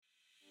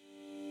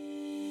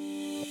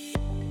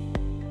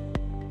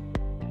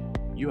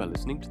You are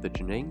listening to The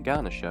Janine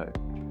Garner Show.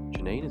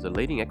 Janine is a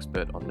leading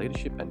expert on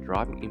leadership and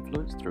driving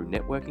influence through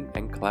networking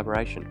and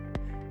collaboration,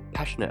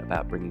 passionate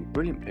about bringing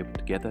brilliant people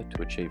together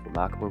to achieve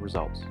remarkable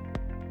results.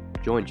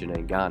 Join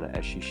Janine Garner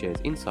as she shares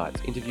insights,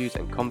 interviews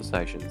and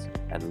conversations,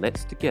 and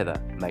let's together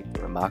make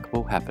the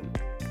remarkable happen.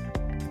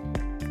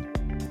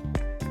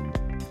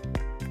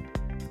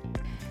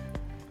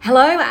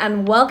 Hello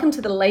and welcome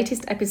to the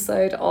latest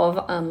episode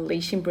of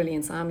Unleashing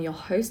Brilliance. I'm your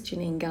host,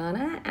 Janine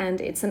Garner, and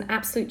it's an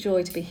absolute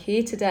joy to be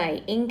here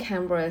today in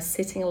Canberra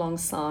sitting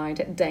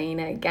alongside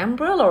Dana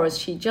Gambrill, or as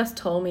she just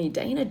told me,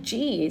 Dana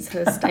G is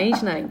her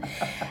stage name.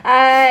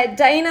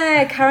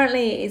 Dana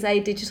currently is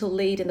a digital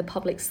lead in the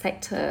public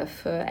sector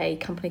for a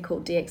company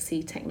called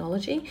DXC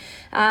Technology.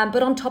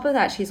 But on top of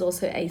that, she's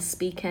also a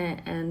speaker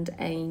and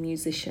a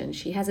musician.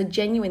 She has a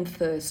genuine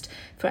thirst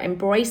for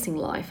embracing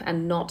life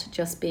and not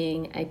just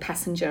being a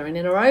passenger. And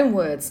in her own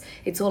words,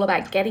 it's all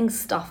about getting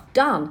stuff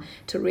done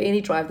to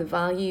really drive the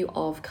value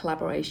of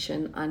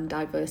collaboration and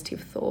diversity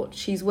of thought.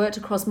 She's worked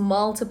across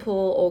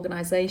multiple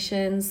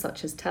organisations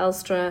such as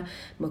Telstra,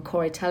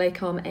 Macquarie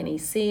Telecom,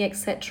 NEC,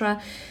 etc.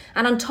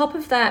 And on top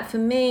of that, for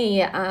me,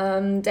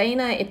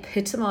 Dana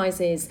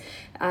epitomises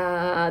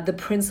the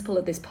principle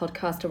of this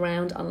podcast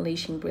around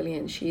unleashing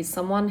brilliance. She is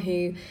someone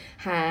who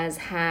has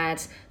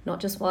had not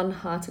just one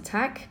heart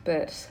attack,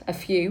 but a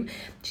few.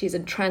 She's a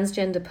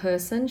transgender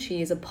person.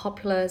 She is a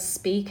popular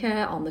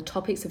speaker on the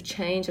topics of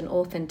change and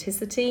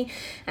authenticity.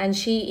 And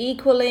she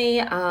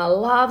equally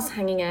loves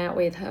hanging out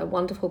with her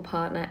wonderful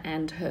partner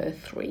and her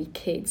 3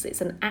 kids.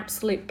 It's an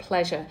absolute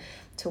pleasure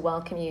to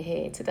welcome you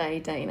here today,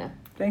 Dana.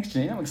 Thanks,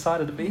 Janine. I'm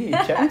excited to be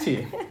here chatting to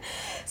you.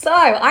 So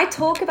I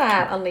talk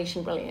about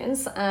unleashing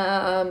brilliance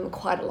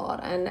quite a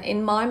lot. And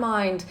in my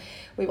mind,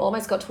 we've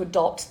almost got to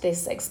adopt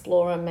this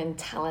explorer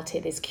mentality,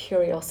 this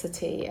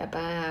curiosity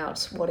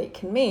about what it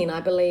can mean.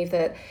 I believe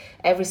that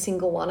every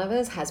single one of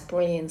us has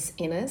brilliance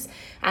in us.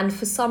 And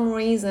for some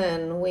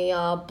reason, we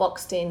are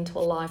boxed into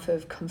a life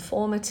of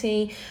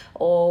conformity,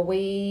 or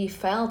we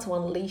fail to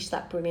unleash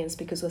that brilliance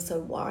because we're so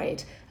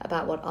worried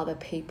about what other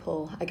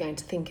people are going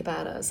to think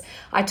about us.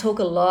 I talk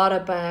a lot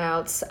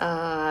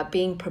about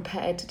being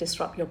prepared to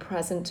disrupt your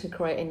present to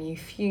create a new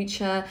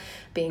future,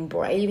 being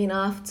brave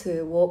enough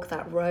to walk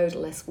that road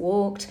less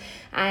walked,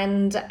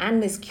 and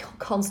this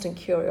constant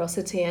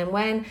curiosity. And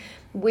when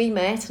we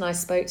met and I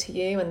spoke to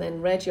you and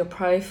then read your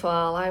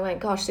profile, I went,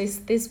 gosh,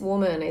 this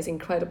woman is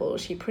incredible.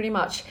 She pretty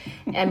much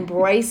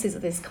embraces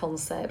this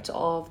concept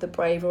of the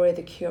bravery,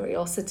 the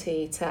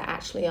curiosity to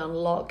actually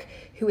unlock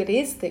who it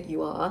is that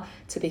you are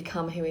to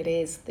become who it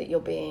is that you're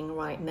being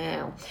right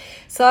now.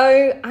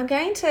 So I'm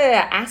going to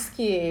ask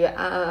you,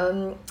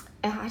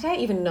 I don't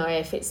even know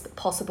if it's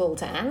possible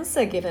to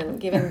answer given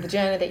the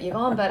journey that you're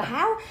on, but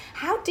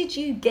how did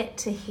you get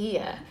to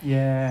here?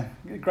 Yeah,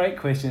 great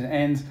question.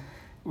 And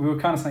we were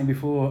kind of saying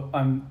before,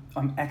 I'm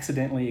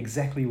accidentally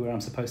exactly where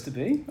I'm supposed to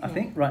be, I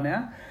think, right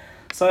now.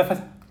 So if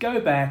I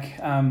go back,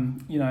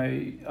 I'm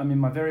in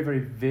my very, very,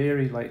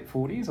 very late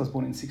 40s. I was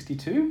born in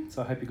 62,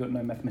 so I hope you've got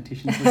no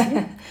mathematicians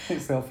listening, so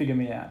they'll figure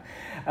me out.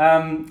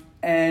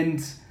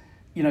 And,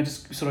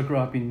 just sort of grew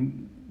up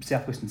in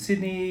southwestern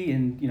Sydney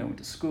and, went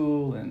to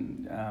school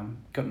and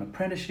got an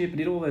apprenticeship and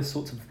did all those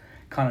sorts of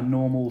kind of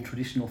normal,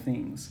 traditional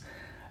things.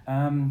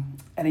 And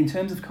in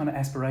terms of kind of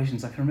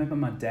aspirations, I can remember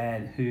my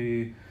dad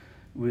who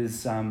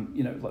was,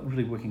 like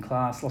really working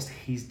class, lost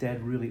his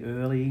dad really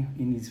early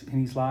in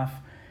his life,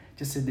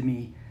 just said to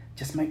me,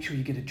 just make sure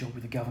you get a job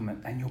with the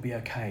government and you'll be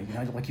okay.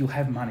 Like you'll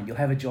have money, you'll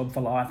have a job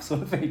for life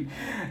sort of thing.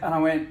 And I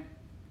went,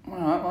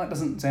 well, that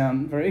doesn't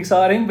sound very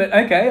exciting, but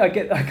okay,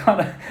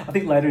 I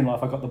think later in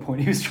life I got the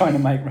point he was trying to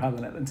make rather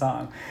than at the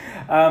time.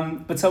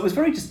 But so it was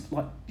very just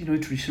like,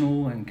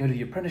 traditional and go to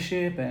the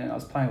apprenticeship, and I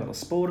was playing a lot of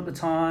sport at the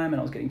time and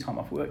I was getting time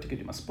off work to go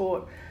do my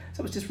sport.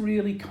 So it was just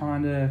really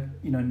kind of,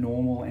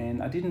 normal,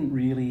 and I didn't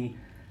really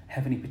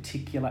have any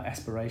particular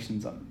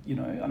aspirations. I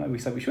know we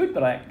say we should,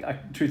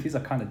 but truth is I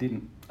kind of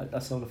didn't. I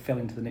sort of fell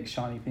into the next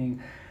shiny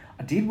thing.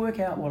 I did work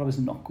out what I was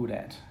not good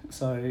at.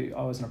 So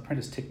I was an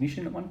apprentice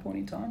technician at one point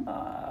in time.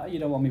 You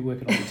don't want me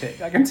working on the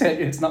tech. I can tell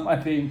you it's not my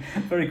thing.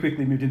 Very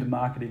quickly moved into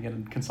marketing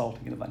and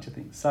consulting and a bunch of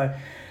things. So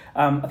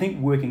I think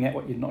working out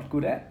what you're not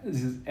good at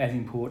is as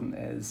important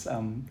as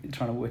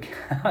trying to work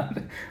out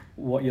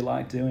what you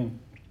like doing.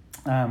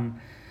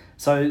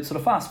 So sort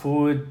of fast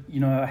forward,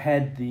 I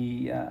had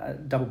the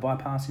double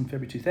bypass in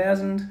February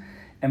 2000,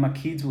 and my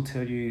kids will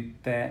tell you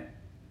that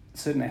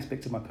certain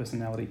aspects of my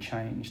personality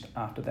changed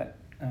after that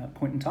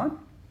point in time.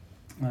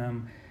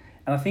 And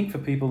I think for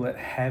people that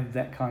have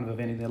that kind of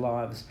event in their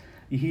lives,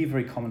 you hear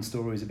very common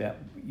stories about,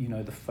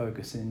 the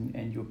focus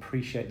and you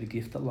appreciate the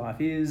gift that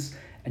life is,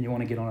 and you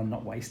want to get on and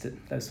not waste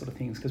it, those sort of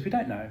things, because we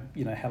don't know,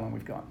 how long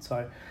we've got.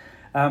 So,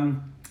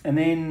 and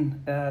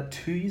then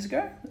 2 years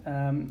ago,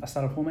 I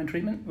started hormone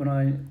treatment when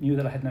I knew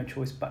that I had no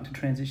choice but to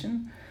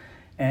transition.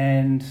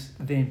 And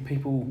then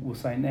people will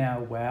say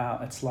now, wow,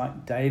 it's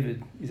like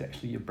David is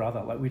actually your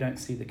brother. Like we don't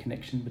see the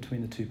connection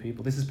between the two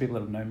people. This is people that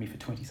have known me for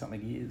 20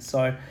 something years.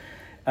 So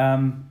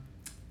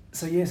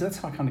that's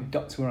how I kind of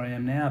got to where I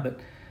am now. But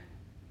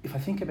if I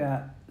think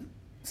about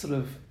sort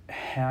of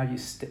how you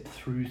step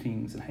through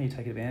things and how you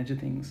take advantage of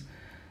things,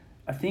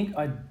 I think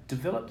I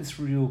developed this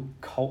real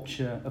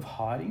culture of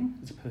hiding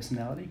as a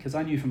personality, because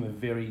I knew from a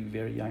very,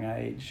 very young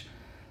age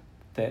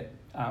that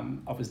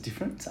I was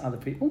different to other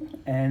people.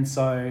 And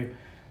so,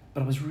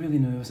 but I was really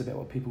nervous about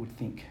what people would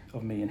think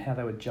of me and how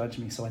they would judge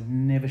me. So I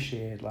never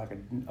shared,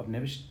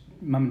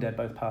 Mum and Dad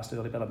both passed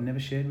early, but I've never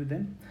shared with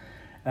them.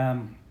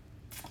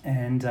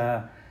 And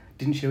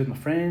didn't share with my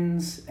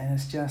friends. And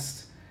it's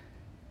just,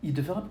 you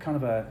develop kind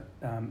of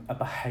a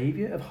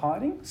behaviour of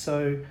hiding.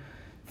 So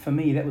for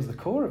me, that was the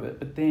core of it.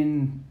 But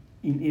then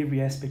in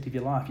every aspect of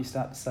your life, you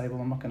start to say, well,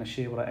 I'm not going to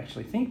share what I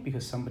actually think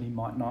because somebody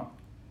might not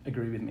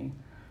agree with me.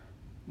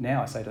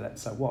 Now I say to that,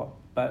 so what?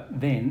 But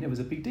then it was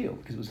a big deal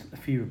because it was a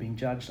fear of being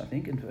judged, I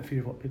think, and a fear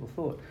of what people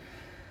thought.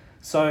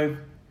 So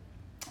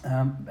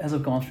as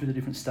I've gone through the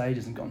different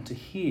stages and gotten to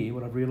here,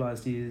 what I've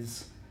realised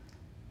is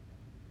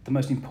the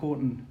most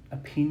important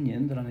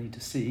opinion that I need to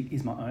seek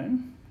is my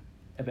own,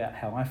 about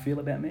how I feel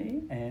about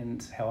me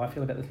and how I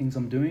feel about the things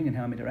I'm doing and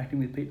how I'm interacting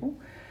with people.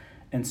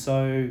 And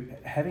so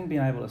having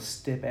been able to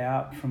step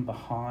out from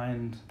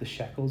behind the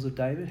shackles of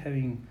David,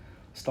 having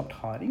stopped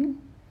hiding,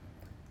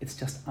 it's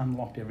just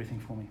unlocked everything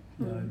for me.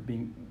 You know,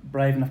 being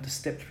brave enough to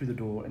step through the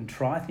door and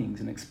try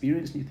things and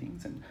experience new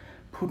things and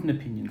put an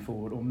opinion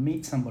forward or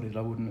meet somebody that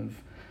I wouldn't have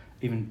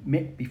even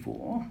met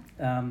before.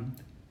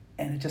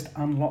 And it just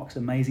unlocks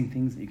amazing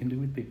things that you can do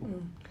with people.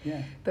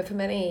 Yeah. But for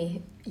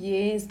many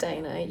years,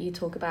 Dana, you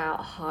talk about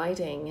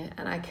hiding,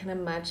 and I can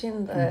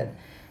imagine that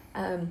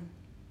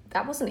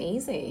that wasn't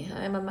easy.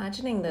 I'm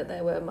imagining that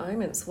there were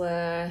moments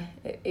where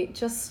it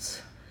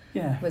just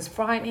was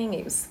frightening,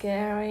 it was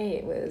scary,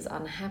 it was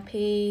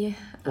unhappy.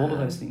 All of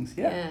those things,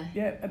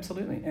 yeah,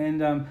 absolutely.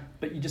 And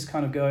but you just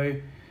kind of go,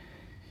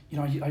 you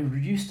know, I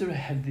used to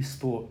have this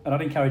thought, and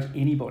I'd encourage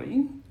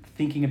anybody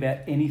thinking about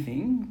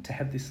anything to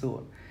have this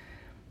thought.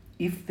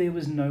 If there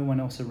was no one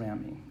else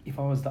around me, if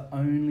I was the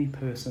only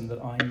person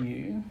that I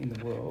knew in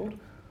the world,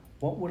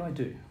 what would I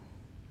do?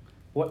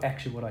 What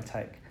action would I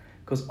take?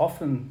 Because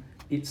often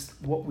it's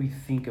what we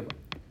think of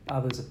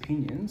others'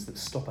 opinions that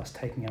stop us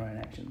taking our own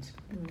actions.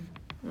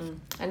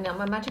 And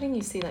I'm imagining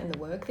you see that in the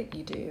work that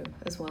you do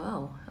as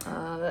well.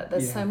 That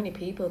there's so many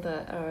people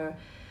that are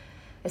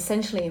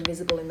essentially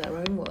invisible in their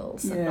own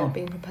worlds and not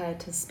being prepared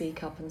to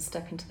speak up and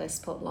step into their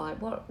spotlight.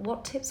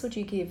 What tips would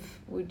you give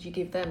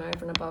them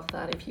over and above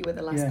that? If you were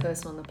the last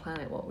person on the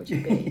planet, what would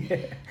you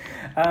be?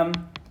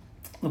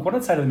 Look, what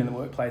I'd say to them in the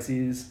workplace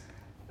is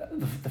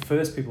the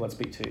first people I'd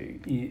speak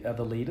to are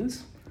the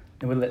leaders,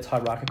 and whether that's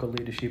hierarchical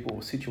leadership or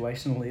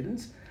situational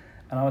leaders.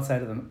 And I would say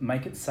to them,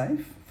 make it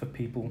safe for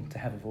people to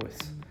have a voice.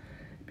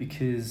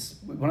 Because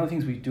one of the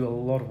things we do a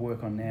lot of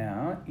work on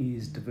now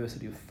is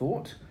diversity of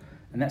thought.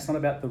 And that's not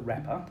about the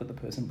wrapper that the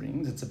person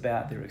brings, it's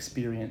about their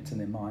experience and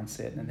their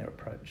mindset and their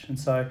approach. And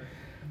so,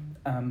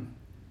 and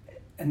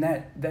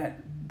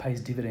that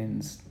pays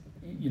dividends,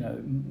 you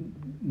know,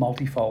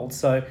 multifold.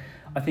 So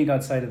I think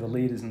I'd say to the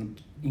leaders, and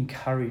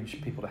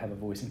encourage people to have a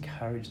voice,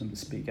 encourage them to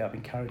speak up,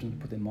 encourage them to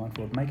put their mind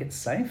forward, make it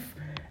safe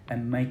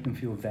and make them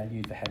feel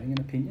valued for having an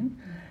opinion.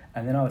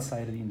 And then I would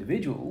say to the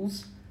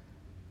individuals,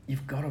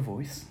 you've got a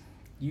voice,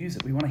 use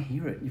it, we want to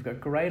hear it. You've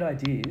got great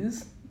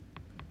ideas,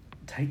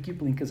 take your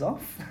blinkers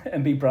off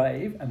and be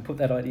brave and put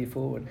that idea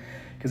forward.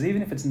 Because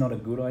even if it's not a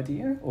good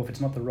idea or if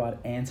it's not the right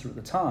answer at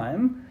the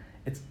time,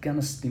 it's going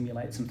to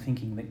stimulate some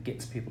thinking that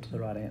gets people to the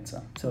right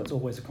answer. So it's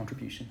always a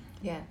contribution.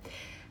 Yeah.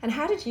 And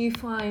how did you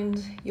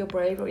find your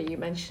bravery? You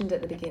mentioned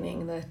at the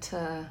beginning that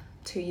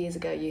 2 years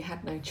ago you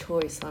had no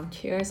choice. I'm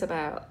curious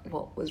about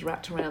what was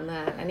wrapped around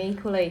that. And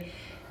equally,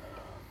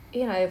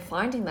 you know,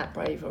 finding that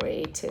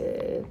bravery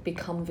to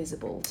become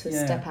visible, to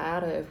step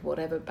out of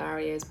whatever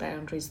barriers,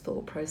 boundaries,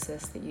 thought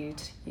process that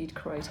you'd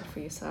created for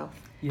yourself.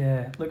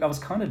 Yeah, look, I was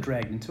kind of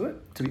dragged into it,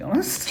 to be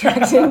honest.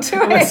 Dragged into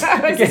it?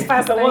 It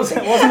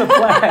wasn't a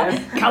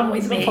plan. Come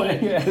with me.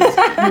 Yes,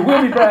 you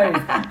will be brave.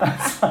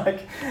 It's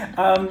like,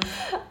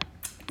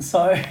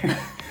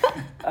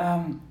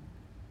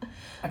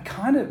 I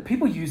kind of,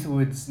 people use the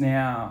words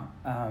now,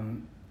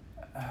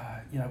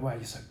 you know, wow,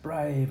 you're so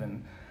brave,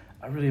 and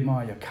I really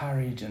admire your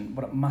courage and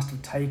what it must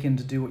have taken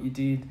to do what you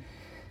did.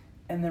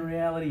 And the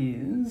reality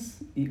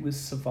is, it was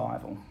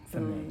survival for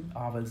me.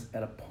 I was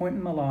at a point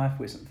in my life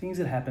where some things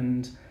had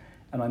happened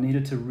and I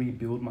needed to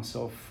rebuild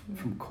myself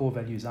from core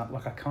values up.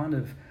 Like I kind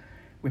of,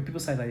 when people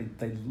say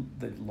they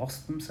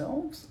lost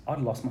themselves,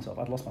 I'd lost myself.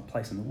 I'd lost my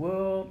place in the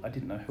world. I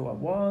didn't know who I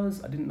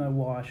was. I didn't know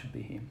why I should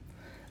be here.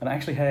 And I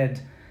actually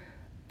had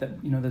that,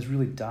 you know, those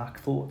really dark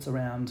thoughts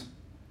around,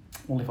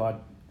 well, if I'd,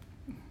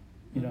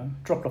 you know,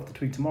 dropped off the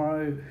twig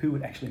tomorrow, who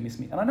would actually miss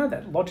me? And I know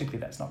that logically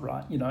that's not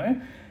right, you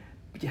know,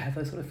 but you have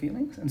those sort of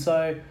feelings. And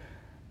so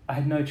I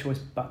had no choice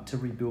but to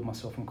rebuild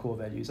myself from core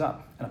values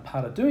up. And a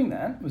part of doing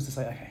that was to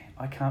say, okay,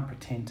 I can't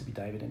pretend to be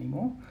David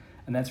anymore.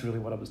 And that's really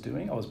what I was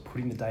doing. I was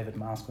putting the David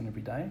mask on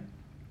every day.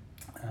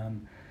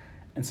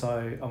 And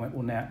so I went,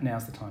 well,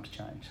 now's the time to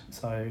change.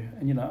 So,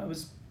 and you know, I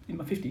was in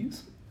my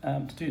 50s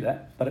to do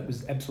that, but it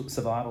was absolute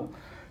survival,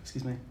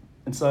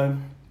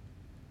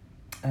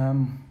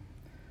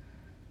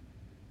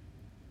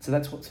 So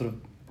that's what sort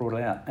of brought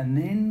it out. And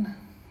then,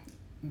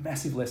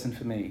 massive lesson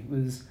for me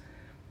was,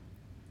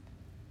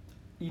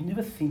 you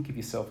never think of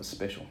yourself as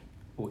special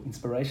or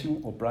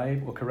inspirational or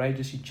brave or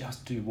courageous. You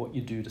just do what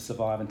you do to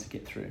survive and to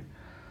get through.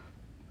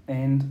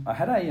 And I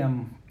had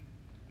an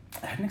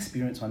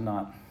experience one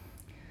night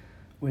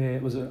where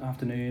it was an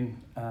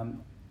afternoon.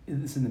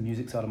 This is in the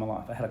music side of my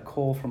life. I had a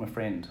call from a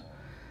friend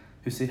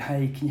who said,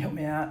 "Hey, can you help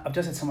me out? I've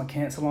just had someone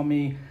cancel on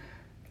me.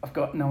 I've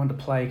got no one to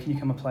play. Can you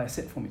come and play a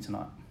set for me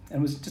tonight?" And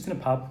it was just in a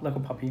pub,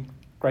 local pub here,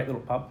 great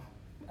little pub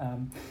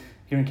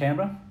here in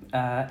Canberra.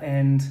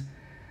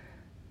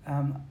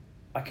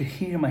 I could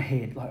hear in my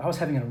head, like I was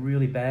having a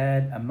really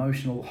bad,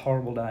 emotional,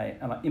 horrible day.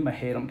 And like in my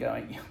head, I'm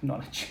going,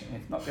 not a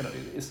chance, not going to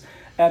do this.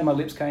 Out of my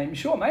lips came,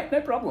 "Sure, mate,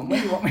 no problem. When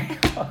do you want me?"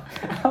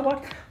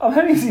 I'm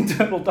having this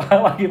internal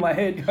dialogue in my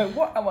head going,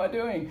 what am I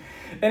doing?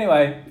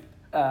 Anyway,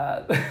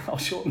 I'll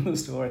shorten the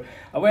story.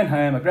 I went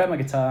home, I grabbed my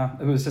guitar.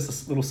 It was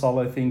just a little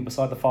solo thing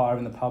beside the fire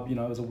in the pub. It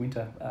was a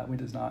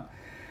winter's night.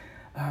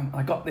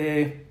 I got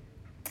there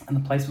and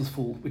the place was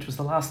full, which was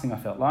the last thing I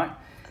felt like.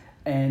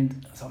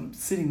 And so I'm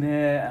sitting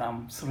there and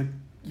I'm sort of,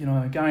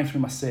 going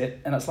through my set,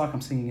 and it's like I'm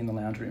singing in the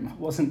lounge room. I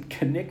wasn't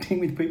connecting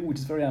with people, which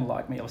is very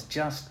unlike me. I was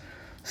just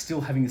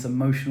still having this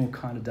emotional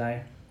kind of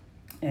day.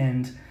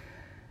 And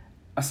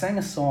I sang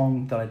a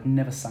song that I'd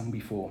never sung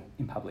before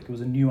in public. It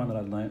was a new one that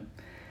I'd learnt.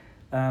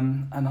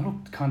 And I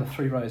looked kind of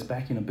 3 rows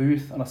back in a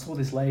booth, and I saw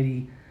this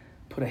lady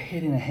put her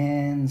head in her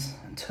hands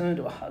and turn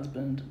to her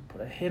husband, put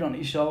her head on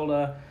his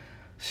shoulder,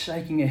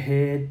 shaking her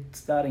head,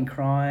 starting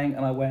crying.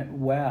 And I went,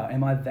 wow,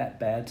 am I that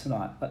bad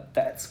tonight? Like,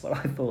 that's what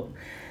I thought.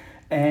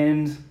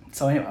 And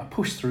so anyway, I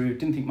pushed through,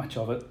 didn't think much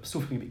of it, still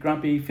feeling a bit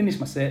grumpy, finished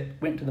my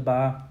set, went to the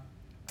bar,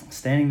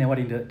 standing there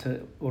waiting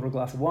to order a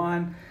glass of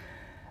wine.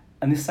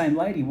 And this same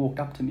lady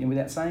walked up to me, and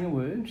without saying a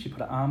word, she put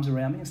her arms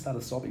around me and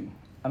started sobbing.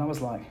 And I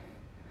was like,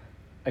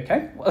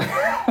 okay,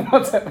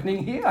 what's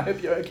happening here? I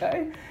hope you're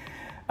okay.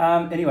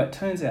 Anyway, it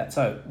turns out,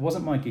 so it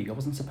wasn't my gig. I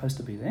wasn't supposed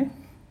to be there.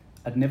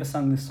 I'd never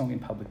sung this song in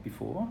public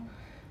before.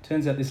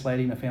 Turns out this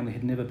lady and her family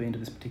had never been to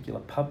this particular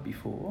pub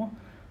before.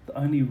 The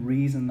only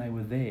reason they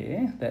were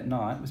there that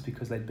night was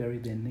because they'd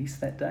buried their niece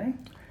that day,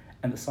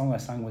 and the song I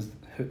sung was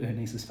her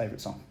niece's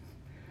favourite song.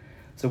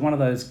 So one of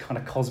those kind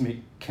of cosmic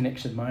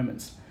connection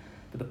moments.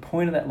 But the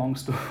point of that long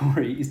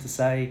story is to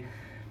say,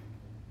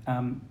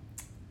 I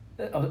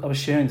was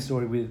sharing the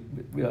story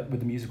with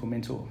the musical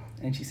mentor,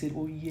 and she said,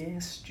 "Well, yeah,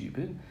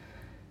 stupid.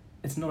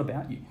 It's not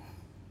about you.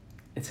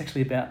 It's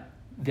actually about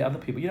the other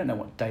people. You don't know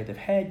what day they've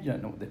had. You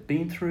don't know what they've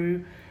been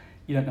through.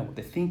 You don't know what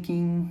they're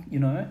thinking,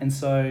 And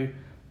so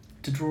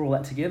to draw all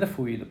that together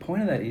for you, the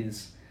point of that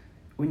is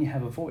when you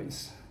have a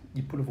voice,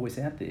 you put a voice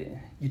out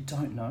there, you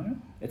don't know.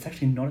 It's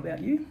actually not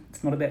about you.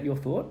 It's not about your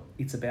thought.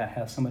 It's about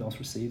how someone else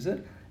receives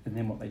it and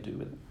then what they do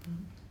with it."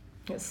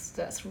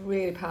 That's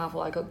really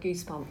powerful. I got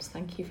goosebumps.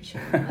 Thank you for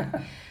sharing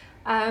that.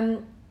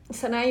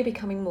 So now you're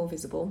becoming more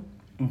visible,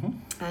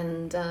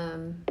 and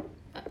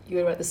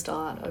you're at the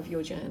start of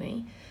your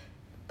journey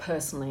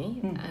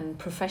personally and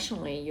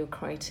professionally. You're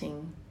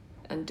creating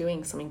and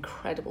doing some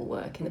incredible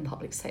work in the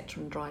public sector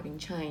and driving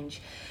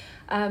change.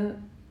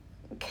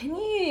 Can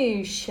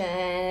you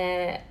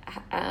share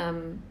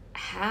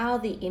how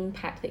the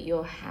impact that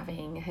you're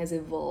having has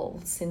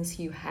evolved since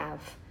you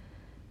have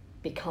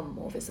become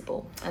more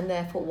visible, and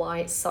therefore why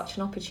it's such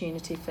an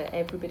opportunity for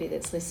everybody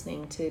that's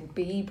listening to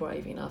be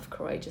brave enough,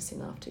 courageous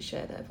enough to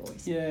share their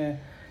voice? Yeah,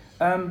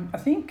 I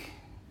think,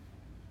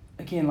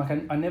 again, like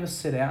I never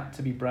set out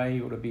to be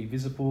brave or to be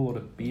visible or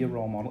to be a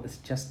role model. It's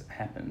just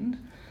happened.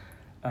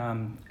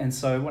 And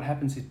so what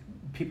happens is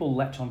people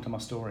latch onto my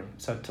story.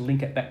 So to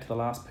link it back to the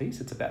last piece,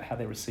 it's about how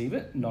they receive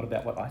it, not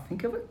about what I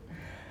think of it.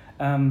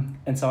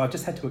 And so I've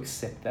just had to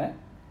accept that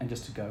and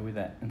just to go with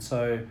that. And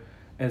so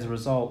as a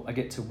result, I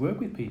get to work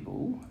with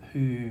people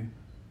who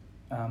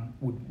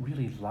would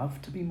really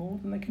love to be more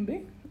than they can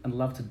be and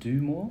love to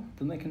do more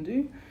than they can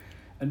do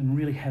and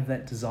really have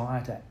that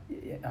desire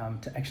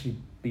to actually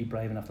be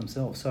brave enough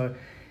themselves. So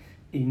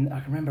I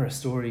can remember a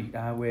story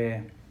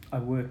where I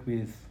worked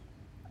with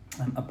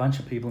a bunch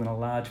of people in a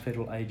large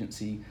federal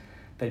agency.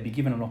 They'd be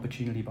given an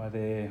opportunity by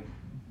their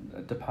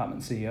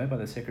department CEO, by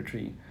their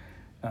secretary,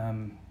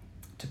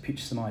 to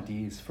pitch some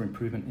ideas for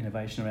improvement,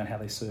 innovation around how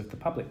they serve the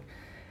public.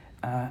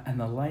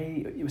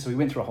 So we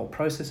went through a whole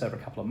process over a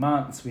couple of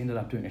months. We ended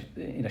up doing it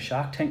in a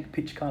Shark Tank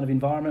pitch kind of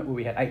environment where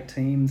we had 8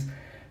 teams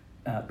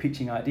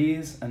pitching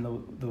ideas, and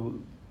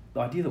the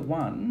idea that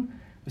won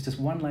was just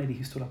one lady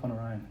who stood up on her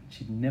own.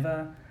 She'd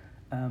never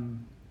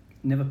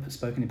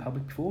spoken in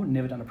public before,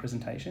 never done a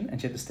presentation,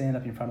 and she had to stand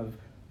up in front of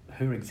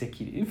her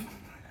executive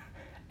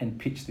and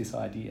pitch this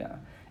idea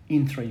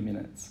in 3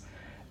 minutes.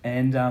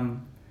 And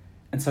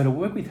so to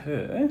work with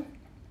her,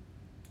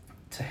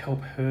 to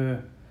help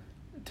her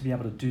to be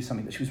able to do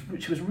something that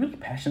she was really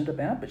passionate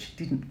about, but she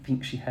didn't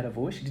think she had a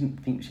voice, she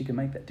didn't think she could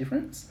make that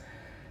difference.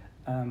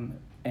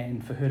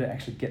 And for her to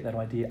actually get that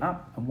idea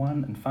up and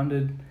won and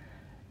funded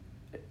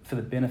for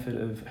the benefit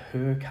of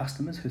her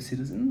customers, her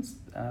citizens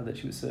that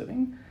she was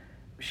serving,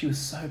 she was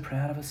so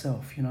proud of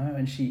herself,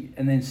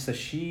 and so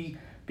she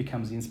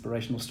becomes the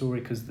inspirational story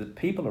because the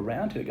people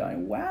around her are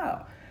going,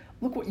 wow,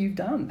 look what you've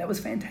done. That was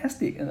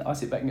fantastic. And I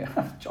sit back and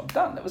go, job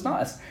done. That was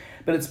nice.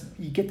 But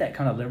you get that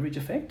kind of leverage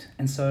effect.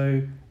 And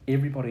so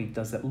everybody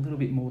does that a little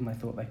bit more than they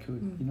thought they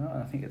could, And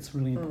I think it's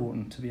really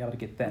important to be able to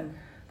get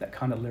that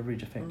kind of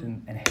leverage effect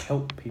and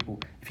help people.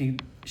 If you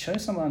show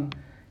someone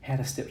how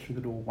to step through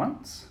the door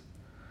once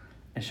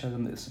and show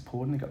them that they're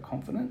support and they've got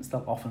confidence,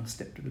 they'll often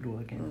step through the door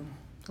again.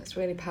 That's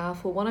really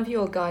powerful. One of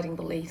your guiding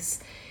beliefs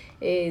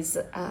is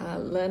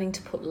learning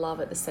to put love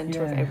at the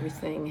centre of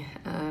everything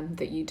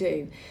that you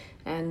do.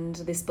 And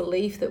this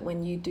belief that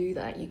when you do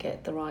that, you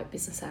get the right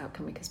business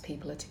outcome because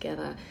people are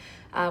together.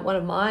 One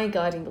of my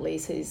guiding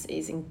beliefs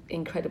is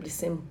incredibly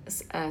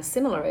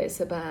similar.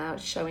 It's about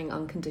showing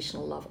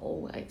unconditional love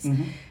always.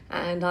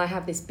 And I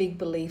have this big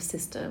belief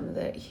system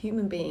that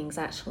human beings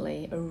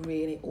actually are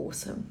really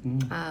awesome.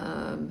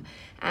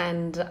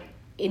 And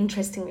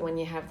interestingly, when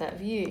you have that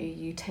view,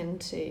 you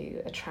tend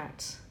to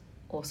attract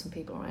awesome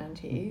people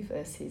around you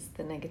versus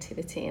the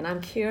negativity. And I'm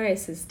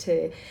curious as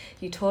to,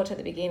 you talked at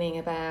the beginning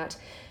about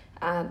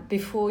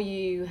before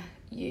you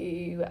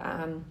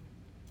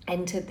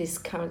entered this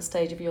current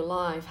stage of your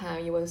life, how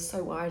you were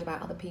so worried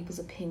about other people's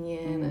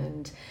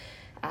opinion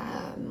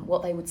and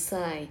what they would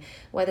say.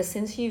 Whether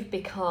since you've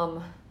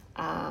become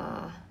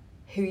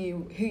who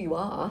you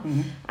are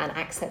and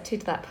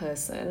accepted that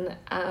person,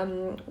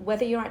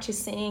 whether you're actually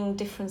seeing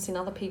difference in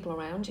other people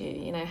around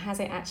you, has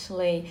it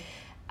actually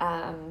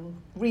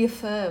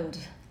reaffirmed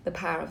the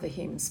power of the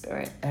human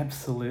spirit?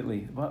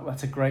 Absolutely. Well,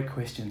 that's a great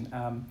question.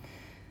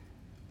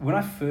 When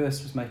I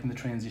first was making the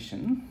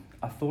transition,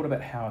 I thought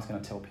about how I was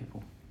going to tell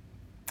people.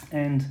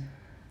 And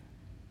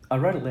I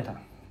wrote a letter.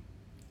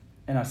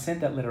 And I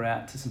sent that letter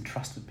out to some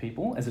trusted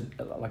people as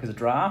a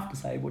draft to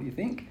say, what do you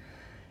think?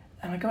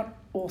 And I got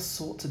all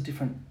sorts of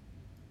different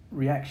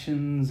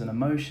reactions and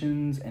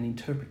emotions and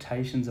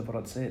interpretations of what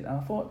I'd said. And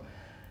I thought,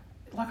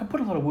 I put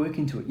a lot of work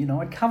into it.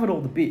 I covered all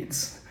the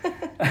bits.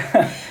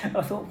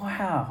 I thought,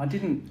 wow, I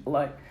didn't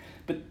but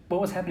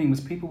what was happening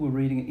was people were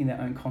reading it in their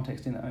own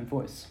context, in their own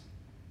voice.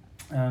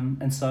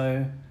 And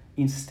so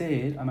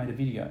instead, I made a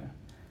video.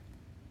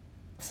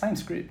 Same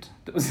script.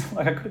 That was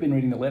I could have been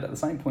reading the letter. The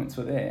same points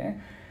were there.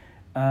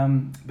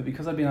 But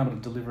because I'd been able to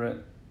deliver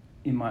it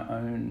in my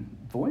own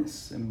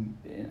voice and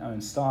in own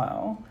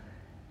style,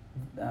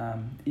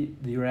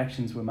 the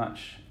reactions were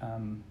much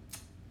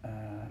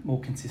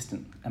more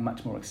consistent and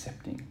much more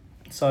accepting.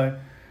 So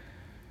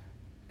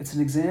it's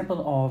an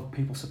example of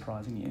people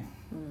surprising you,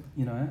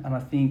 and I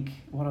think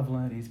what I've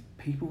learned is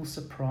people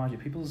surprise you,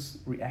 people's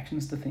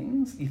reactions to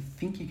things, you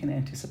think you can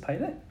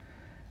anticipate it,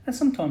 and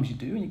sometimes you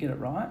do and you get it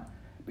right,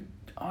 but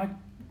I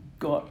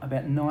got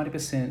about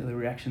 90% of the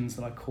reactions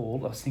that I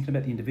called. I was thinking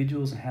about the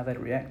individuals and how they'd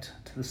react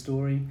to the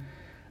story,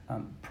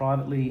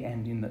 privately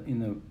and in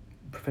the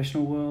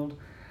professional world.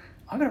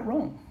 I got it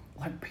wrong.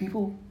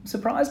 People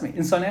surprised me,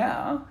 and so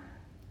now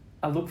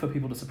I look for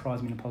people to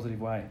surprise me in a positive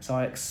way. So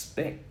I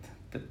expect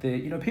that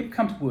people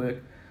come to work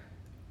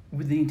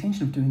with the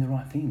intention of doing the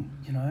right thing,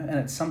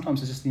 and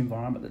sometimes it's just the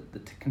environment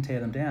that can tear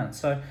them down.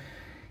 So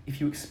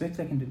if you expect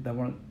they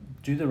want to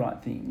do the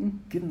right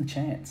thing, give them the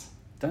chance.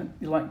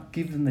 Don't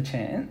give them the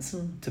chance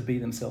to be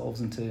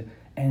themselves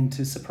and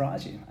to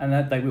surprise you, and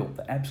that they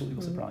absolutely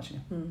will surprise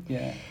you.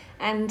 Yeah.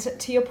 And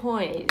to your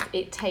point,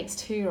 it takes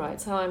two, right?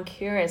 So I'm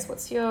curious,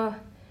 what's your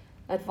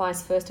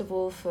advice first of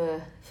all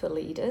for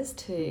leaders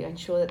to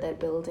ensure that they're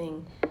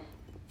building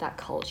that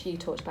culture? You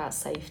talked about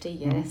safety,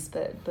 yes,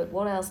 but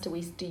what else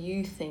do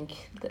you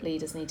think that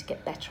leaders need to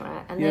get better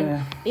at? And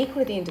then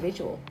equally the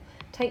individual.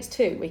 Takes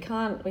two. We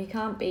can't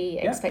be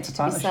expected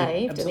to be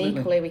saved, absolutely. And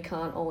equally we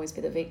can't always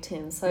be the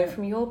victim. So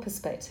from your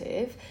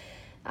perspective,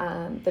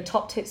 the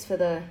top tips for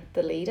the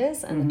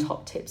leaders and the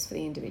top tips for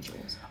the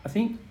individuals. I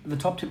think the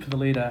top tip for the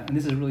leader, and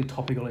this is really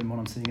topical in what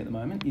I'm seeing at the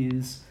moment,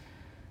 is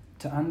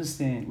to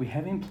understand we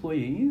have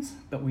employees,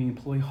 but we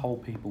employ whole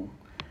people.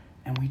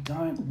 And we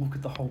don't look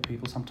at the whole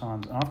people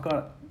sometimes. And I've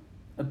got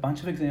a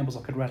bunch of examples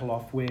I could rattle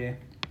off where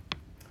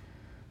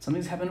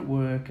something's happened at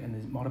work and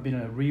there might have been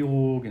a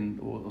reorg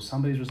or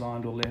somebody's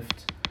resigned or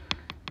left.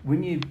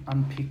 When you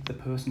unpick the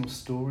personal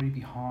story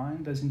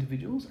behind those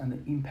individuals and the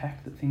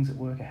impact that things at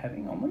work are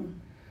having on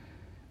them,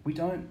 we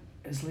don't,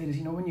 as leaders,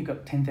 when you've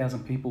got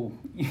 10,000 people,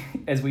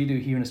 as we do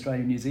here in Australia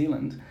and New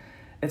Zealand,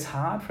 it's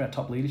hard for our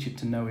top leadership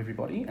to know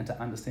everybody and to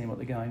understand what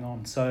they're going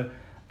on. So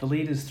the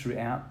leaders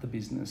throughout the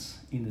business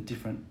in the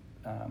different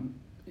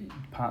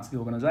parts of the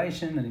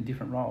organisation and in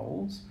different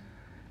roles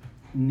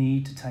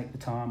need to take the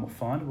time or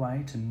find a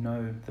way to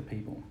know the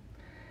people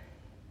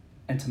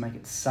and to make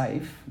it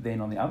safe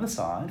then on the other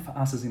side for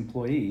us as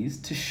employees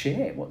to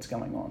share what's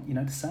going on,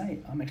 to say,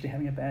 I'm actually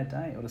having a bad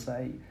day, or to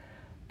say,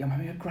 I'm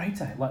having a great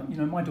day.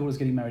 My daughter's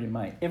getting married in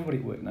May. Everybody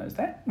at work knows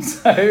that.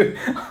 So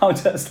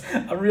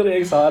I'm really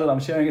excited. I'm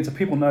sharing it so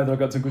people know that I've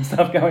got some good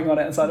stuff going on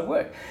outside of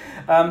work.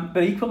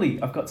 But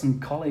equally, I've got some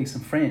colleagues,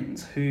 some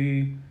friends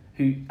who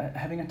are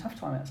having a tough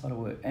time outside of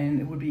work.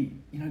 And it would be,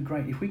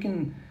 great if we,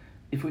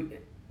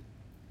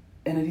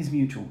 and it is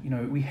mutual,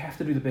 we have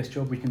to do the best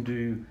job we can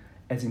do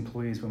as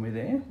employees when we're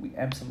there. We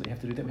absolutely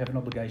have to do that. We have an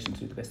obligation to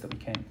do the best that we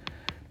can.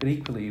 But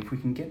equally, if we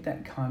can get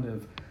that kind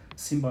of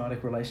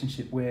symbiotic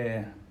relationship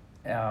where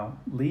our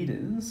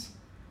leaders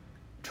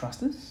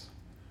trust us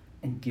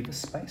and give us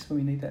space when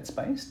we need that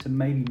space to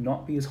maybe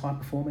not be as high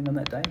performing on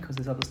that day because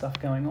there's other stuff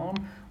going on,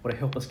 or to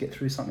help us get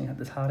through something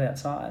that's hard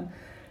outside,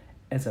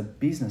 as a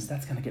business,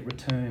 that's going to get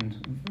returned,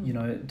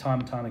 time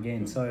and time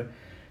again. So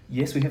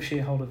yes, we have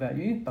shareholder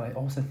value, but I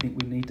also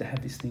think we need to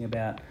have this thing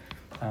about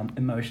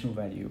emotional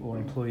value or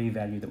employee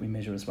value that we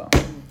measure as well.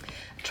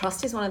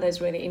 Trust is one of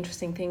those really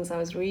interesting things. I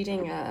was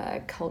reading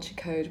Culture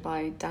Code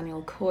by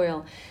Daniel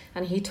Coyle,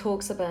 and he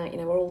talks about,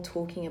 we're all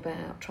talking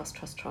about trust.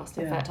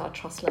 In fact, our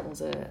trust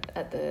levels are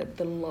at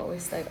the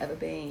lowest they've ever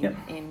been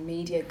in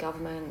media,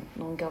 government,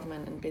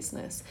 non-government and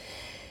business.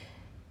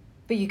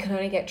 But you can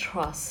only get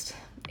trust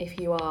if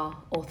you are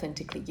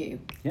authentically you.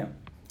 Yeah.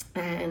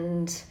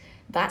 And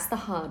that's the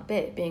hard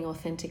bit, being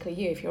authentically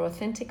you. If you're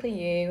authentically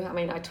you,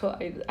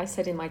 I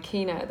said in my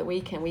keynote at the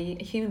weekend, we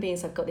human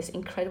beings have got this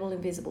incredible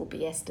invisible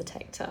BS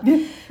detector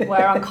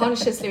where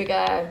unconsciously we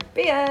go,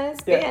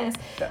 BS. Yeah.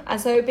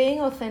 And so being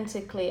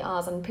authentically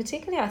ours, and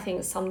particularly I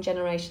think some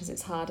generations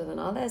it's harder than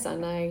others. I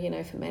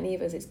know, for many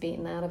of us it's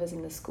beaten out of us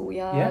in the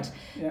schoolyard,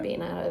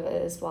 beaten out of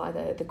us by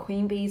the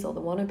queen bees or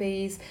the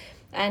wannabes.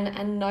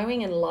 And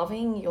knowing and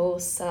loving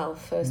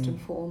yourself first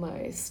and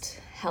foremost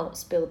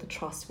helps build the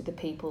trust with the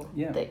people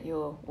that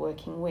you're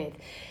working with.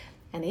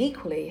 And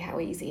equally, how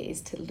easy it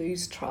is to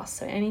lose trust.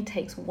 So it only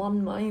takes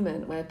one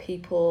moment where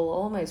people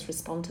almost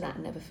respond to that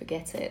and never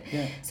forget it.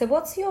 Yeah. So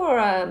what's your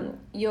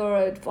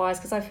advice?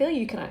 Because I feel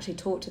you can actually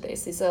talk to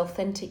this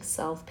authentic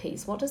self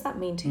piece. What does that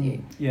mean to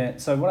you? Yeah,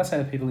 so what I say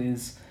to people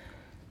is,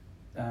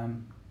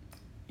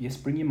 yes,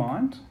 bring your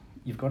mind.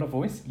 You've got a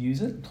voice, use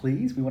it,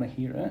 please. We want to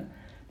hear it.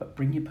 But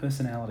bring your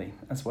personality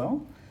as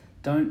well.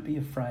 Don't be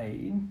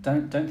afraid.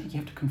 Don't think you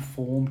have to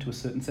conform to a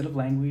certain set of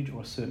language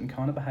or a certain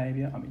kind of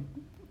behaviour.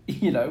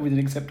 Within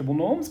acceptable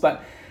norms,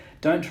 but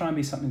don't try and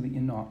be something that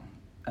you're not.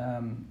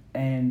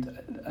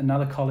 And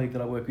another colleague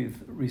that I worked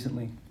with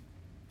recently,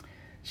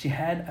 she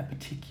had a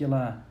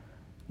particular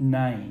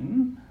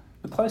name,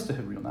 close to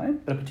her real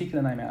name, but a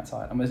particular name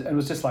outside. And it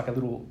was just like a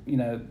little,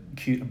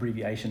 cute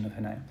abbreviation of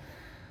her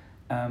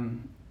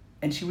name.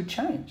 And she would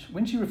change.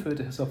 When she referred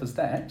to herself as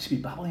that, she'd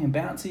be bubbly and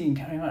bouncy and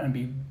carrying on and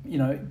be,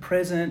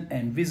 present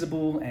and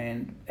visible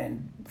and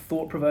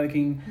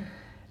thought-provoking.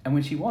 And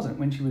when she wasn't,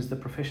 when she was the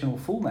professional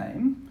full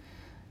name,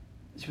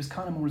 she was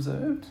kind of more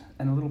reserved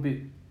and a little bit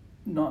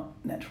not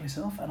naturally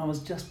herself. And I was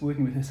just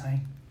working with her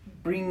saying,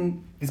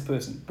 bring this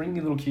person, bring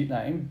your little cute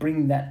name,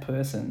 bring that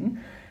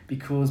person,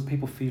 because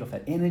people feed off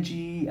that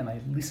energy and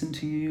they listen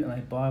to you and they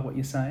buy what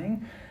you're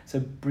saying. So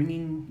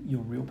bringing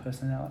your real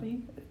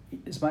personality,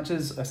 as much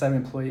as I say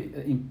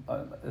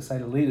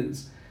to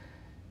leaders,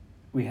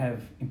 we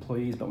have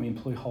employees, but we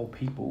employ whole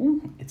people.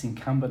 It's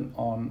incumbent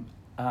on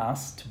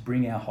us to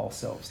bring our whole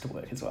selves to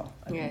work as well.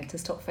 To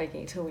stop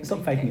faking it till we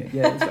stop faking it.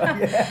 Yeah, that's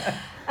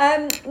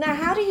right. Now,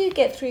 how do you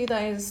get through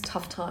those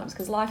tough times?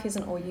 Because life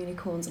isn't all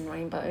unicorns and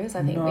rainbows.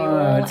 I think we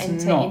all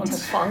enter into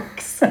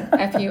funks,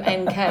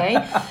 F-U-N-K,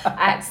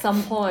 at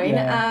some point.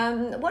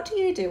 Yeah. What do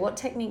you do? What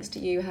techniques do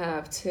you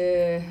have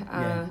to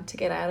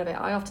get out of it?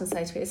 I often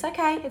say to it,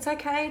 it's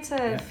okay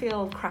to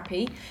feel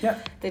crappy.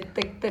 Yeah.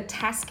 The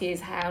task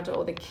is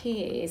the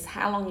key is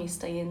how long you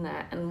stay in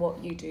that and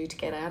what you do to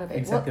get out of it.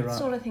 Exactly what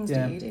sort of things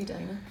do you do,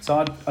 Dana?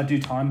 So I do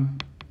time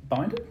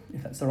bind it,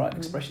 if that's the right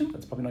expression.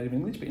 That's probably not even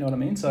English, but you know what I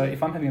mean. So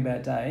if I'm having a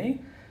bad day,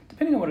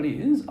 depending on what it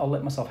is, I'll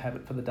let myself have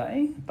it for the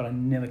day, but I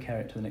never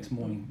carry it to the next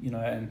morning,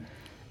 and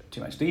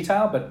too much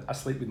detail, but I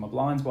sleep with my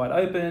blinds wide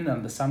open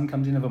and the sun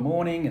comes in of a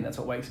morning and that's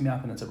what wakes me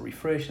up, and it's a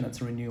refresh and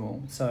it's a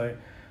renewal. So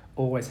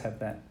always have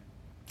that.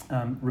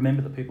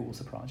 Remember that people will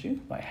surprise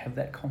you. Like, have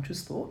that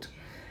conscious thought,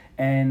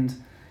 and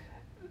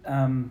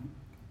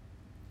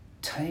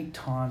take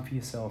time for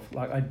yourself.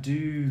 Like I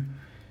do,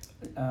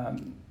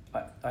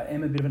 I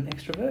am a bit of an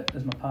extrovert,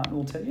 as my partner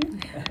will tell you,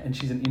 and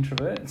she's an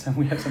introvert, so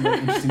we have some really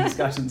interesting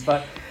discussions.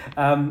 But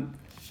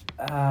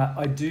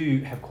I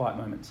do have quiet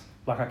moments.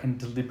 Like I can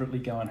deliberately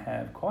go and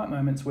have quiet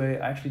moments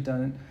where I actually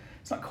don't,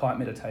 it's not quiet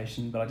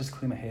meditation, but I just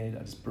clear my head,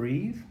 I just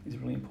breathe is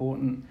really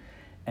important,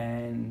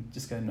 and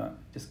just go,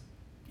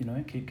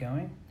 keep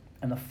going.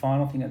 And the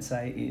final thing I'd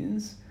say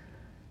is,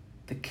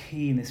 the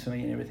key in this for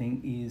me and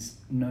everything is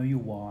know your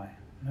why.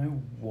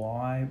 Know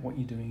why what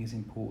you're doing is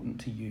important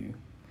to you.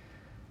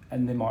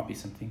 And there might be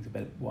some things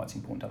about why it's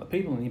important to other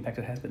people and the impact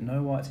it has, but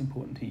know why it's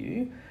important to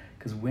you,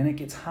 because when it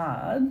gets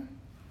hard,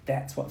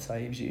 that's what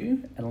saves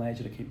you and allows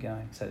you to keep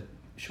going. So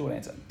short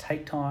answer,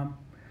 take time,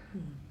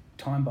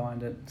 time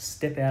bind it,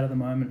 step out of the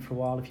moment for a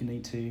while if you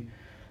need to,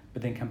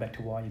 but then come back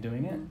to why you're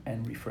doing it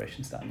and refresh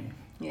and start new.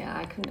 Yeah,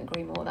 I couldn't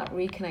agree more. That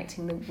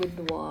reconnecting with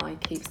the why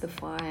keeps the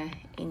fire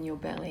in your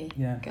belly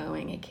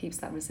going. It keeps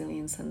that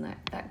resilience and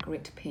that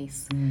grit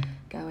piece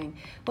going.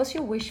 What's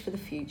your wish for the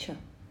future?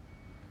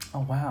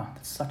 Oh, wow.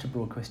 That's such a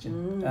broad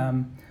question.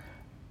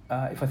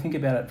 If I think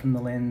about it from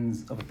the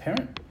lens of a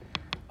parent,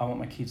 I want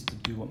my kids to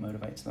do what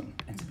motivates them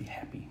and to be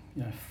happy.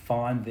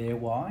 Find their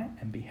why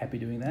and be happy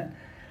doing that.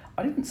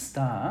 I didn't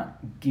start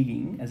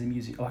gigging as a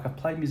music, like I've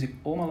played music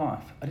all my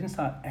life. I didn't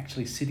start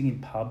actually sitting in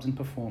pubs and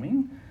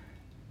performing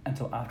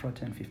until after I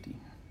turned 50.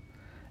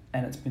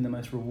 And it's been the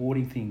most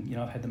rewarding thing. You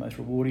know, I've had the most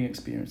rewarding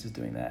experiences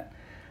doing that.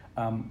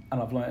 And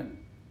I've learned,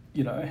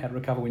 you know, how to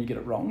recover when you get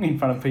it wrong in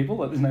front of people.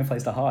 Like, there's no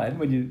place to hide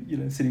when you're, you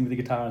know, sitting with a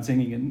guitar and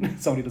singing and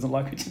somebody doesn't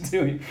like what you're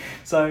doing.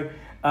 So,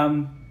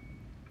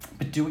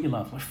 but do what you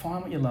love. Like,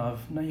 find what you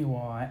love, know your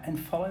why, and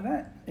follow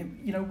that. And,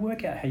 you know,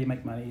 work out how you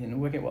make money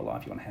and work out what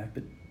life you want to have.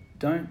 But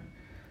don't,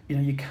 you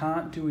know, you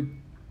can't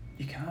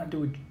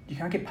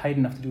get paid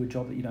enough to do a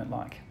job that you don't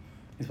like,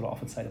 is what I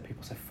often say to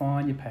people. So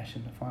find your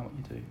passion and find what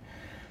you do.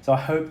 So I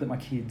hope that my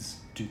kids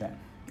do that.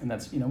 And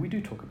that's, you know, we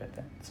do talk about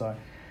that. So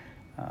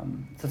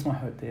that's my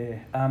hope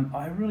there.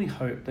 I really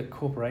hope that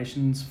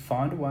corporations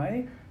find a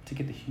way to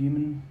get the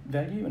human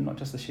value and not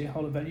just the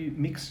shareholder value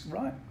mixed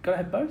right. Got to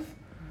have both.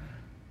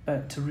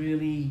 But to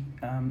really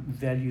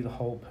value the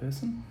whole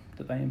person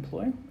that they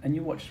employ. And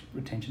you watch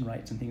retention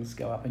rates and things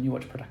go up, and you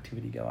watch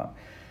productivity go up.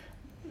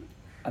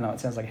 I know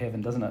it sounds like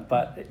heaven, doesn't it?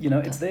 But, you know,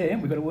 it's there.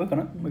 We've got to work on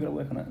it.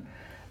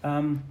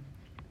 And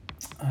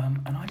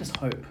I just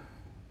hope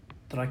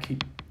that I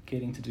keep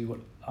getting to do what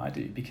I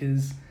do,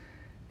 because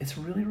it's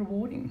really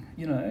rewarding.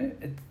 You know,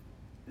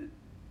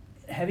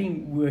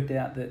 having worked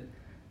out that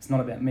it's not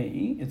about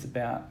me, it's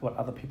about what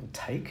other people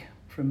take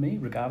from me,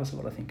 regardless of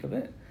what I think of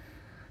it.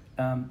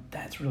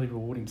 That's really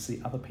rewarding to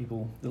see other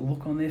people, the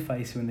look on their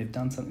face when they've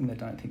done something they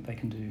don't think they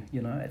can do.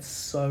 You know, it's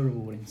so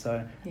rewarding.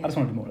 So I just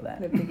want to do more of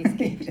that. The biggest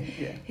gift.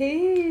 Yeah.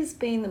 Who's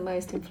been the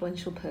most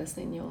influential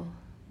person in your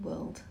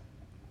world?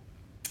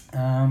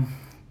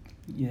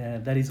 Yeah,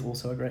 that is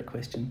also a great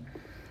question.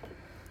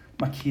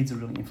 My kids are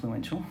really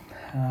influential.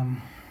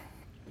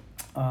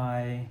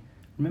 I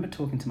remember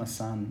talking to my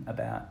son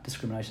about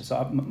discrimination.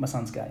 So my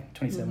son's gay,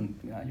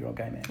 27-year-old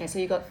gay man. Yeah, so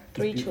you've got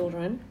three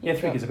children. Yeah,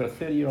 three kids. I've got a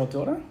 30-year-old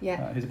daughter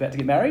who's about to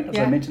get married, as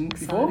I mentioned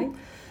before.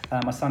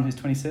 My son, who's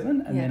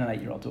 27, and then an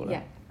 8-year-old daughter.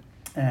 Yeah.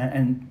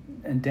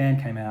 And Dan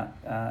came out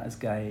as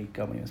gay,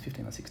 God, when he was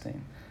 15 or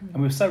 16. And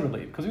we were so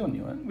relieved, because we all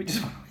knew it.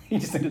 He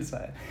just needed to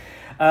say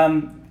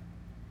it.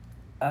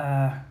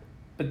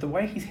 But the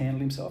way he's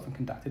handled himself and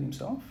conducted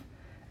himself,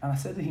 and I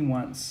said to him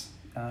once,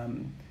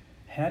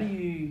 how do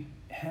you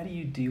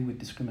deal with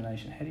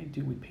discrimination? How do you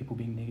deal with people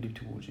being negative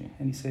towards you?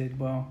 And he said,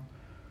 well,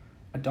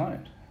 I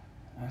don't.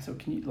 And I said,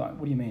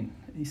 what do you mean?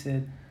 And he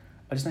said,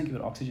 I just don't give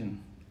it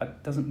oxygen.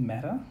 It doesn't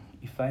matter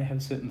if they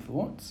have certain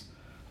thoughts,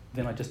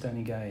 then I just don't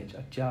engage.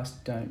 I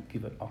just don't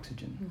give it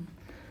oxygen.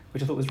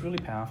 Which I thought was really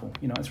powerful.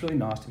 You know, it's really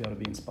nice to be able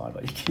to be inspired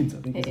by your kids, I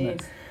think, isn't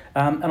it?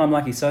 And I'm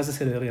lucky. So as I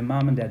said earlier,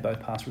 Mum and Dad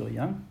both passed really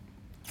young.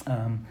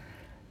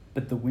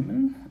 But the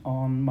women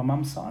on my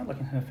mum's side, like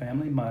in her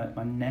family,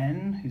 my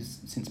nan, who's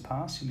since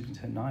passed, she lived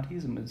into her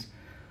 90s and was,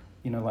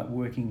 you know, like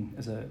working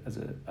as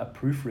a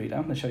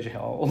proofreader. That shows you how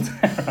old.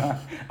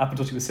 Up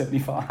until she was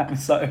 75.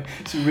 So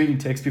she was reading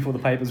text before the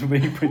papers were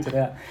being printed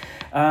out.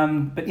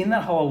 But in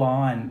that whole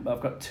line,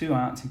 I've got two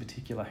aunts in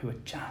particular who are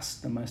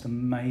just the most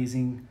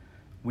amazing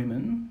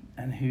women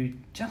and who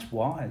just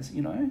wise,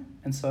 you know.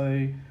 And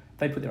so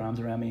they put their arms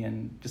around me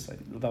and just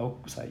they'll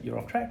say, you're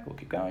off track, or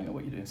keep going, or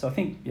what you do. So I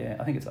think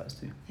it's those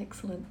two.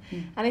 Excellent.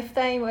 And if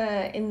they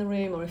were in the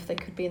room, or if they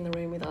could be in the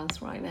room with us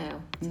right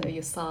now, so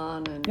your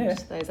son and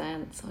those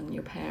aunts and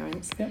your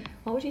parents,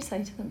 what would you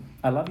say to them?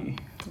 I love you.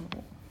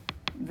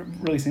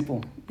 Really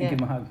simple. And give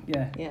them a hug.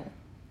 Yeah.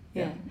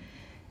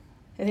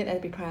 I think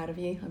they'd be proud of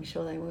you. I'm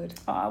sure they would.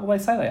 Well, they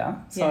say they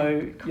are. So,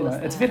 you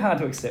know, it's a bit hard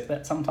to accept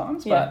that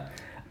sometimes, but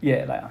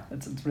yeah, they are.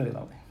 It's really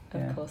lovely.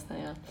 Of course they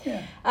are.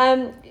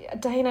 Yeah.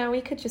 Dana, we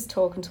could just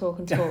talk and talk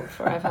and talk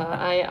forever.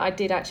 I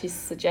did actually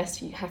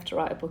suggest you have to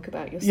write a book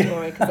about your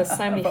story, because there's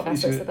so many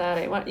facets about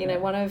it.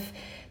 One of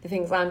the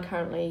things I'm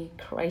currently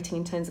creating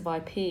in terms of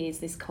IP is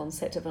this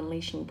concept of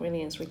unleashing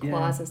brilliance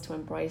requires us to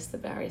embrace the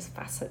various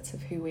facets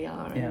of who we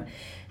are.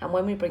 And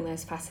when we bring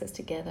those facets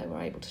together,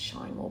 we're able to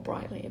shine more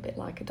brightly, a bit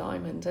like a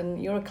diamond. And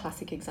you're a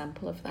classic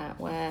example of that,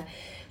 where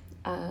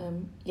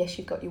yes,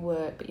 you've got your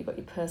work, but you've got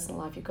your personal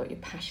life, you've got your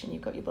passion,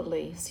 you've got your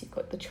beliefs, you've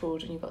got the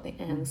children, you've got the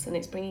aunts, and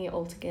it's bringing it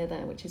all together,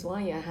 which is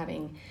why you're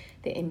having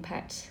the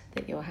impact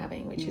that you're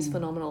having, which is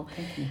phenomenal.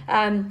 Thank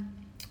you.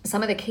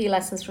 Some of the key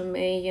lessons from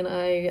me, you know,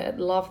 I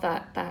love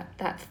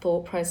that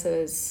thought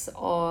process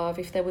of,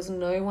 if there was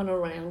no one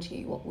around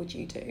you, what would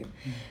you do?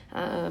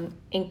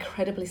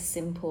 Incredibly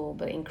simple,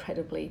 but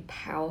incredibly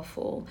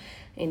powerful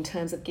in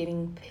terms of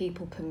giving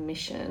people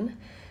permission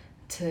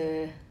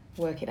to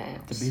work it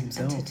out, to be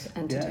themselves,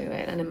 and to do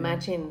it, and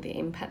imagine the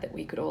impact that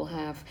we could all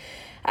have.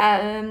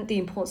 The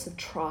importance of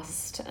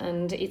trust,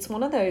 and it's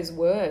one of those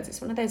words,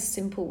 it's one of those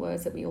simple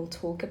words that we all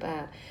talk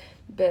about,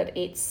 but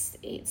it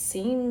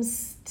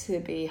seems to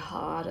be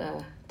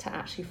harder to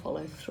actually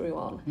follow through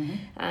on.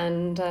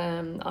 And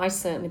I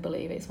certainly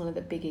believe it's one of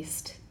the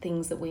biggest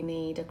things that we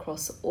need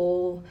across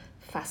all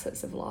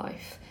facets of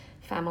life: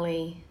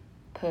 family,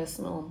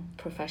 personal,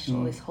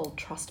 professional. This whole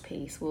trust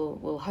piece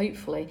will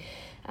hopefully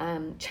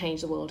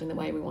change the world in the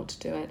way we want to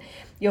do it.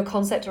 Your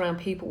concept around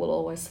people will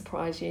always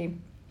surprise you.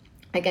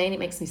 again, it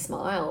makes me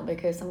smile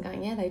because I'm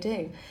going, yeah, they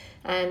do.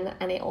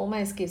 And it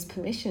almost gives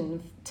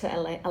permission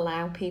to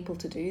allow people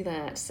to do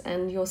that.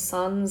 And your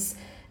son's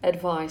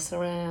advice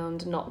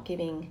around not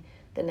giving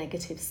the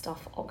negative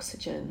stuff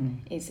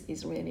oxygen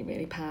is really,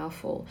 really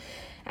powerful.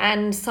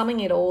 And summing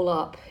it all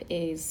up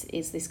is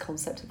this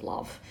concept of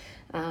love,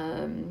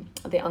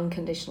 the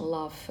unconditional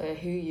love for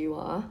who you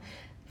are,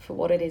 for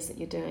what it is that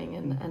you're doing,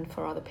 and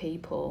for other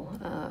people.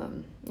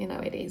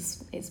 It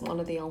is one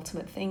of the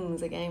ultimate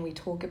things. Again, we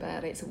talk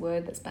about it, it's a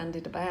word that's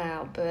bandied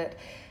about, but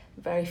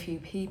very few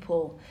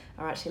people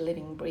are actually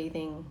living and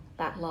breathing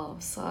that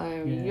love.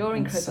 So you're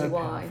incredibly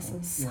wise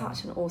and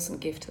such an awesome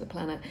gift to the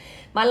planet.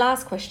 My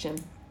last question,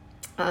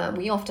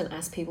 we often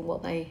ask people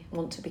what they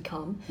want to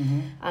become,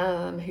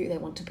 who they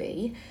want to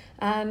be.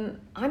 I'm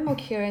more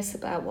curious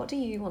about, what do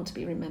you want to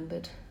be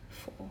remembered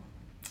for?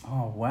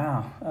 Oh,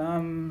 wow.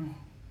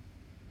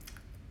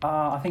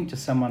 I think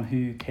just someone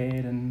who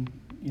cared and,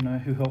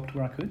 who helped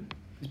where I could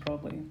is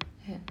probably,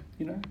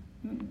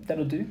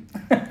 that'll do.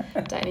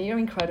 Dana, you're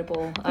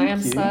incredible. I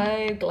am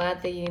so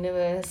glad the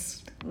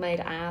universe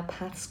made our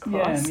paths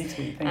cross. Yeah, me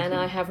too. Thank and you.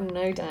 I have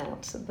no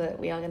doubt that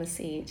we are going to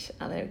see each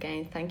other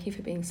again. Thank you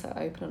for being so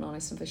open and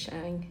honest and for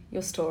sharing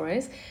your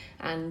stories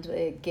and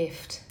a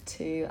gift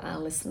to our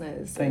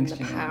listeners. Thanks,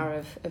 and the Janine. power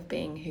of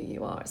being who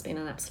you are. It's been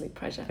an absolute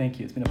pleasure. Thank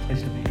you. It's been a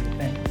pleasure to be here.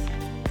 Thanks.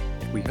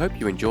 We hope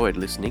you enjoyed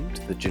listening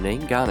to the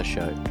Janine Garner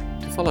Show.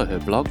 To follow her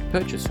blog,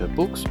 purchase her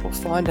books, or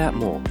find out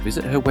more,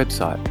 visit her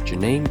website,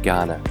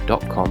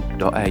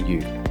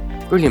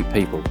 janinegarner.com.au. Brilliant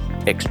people,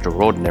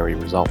 extraordinary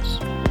results.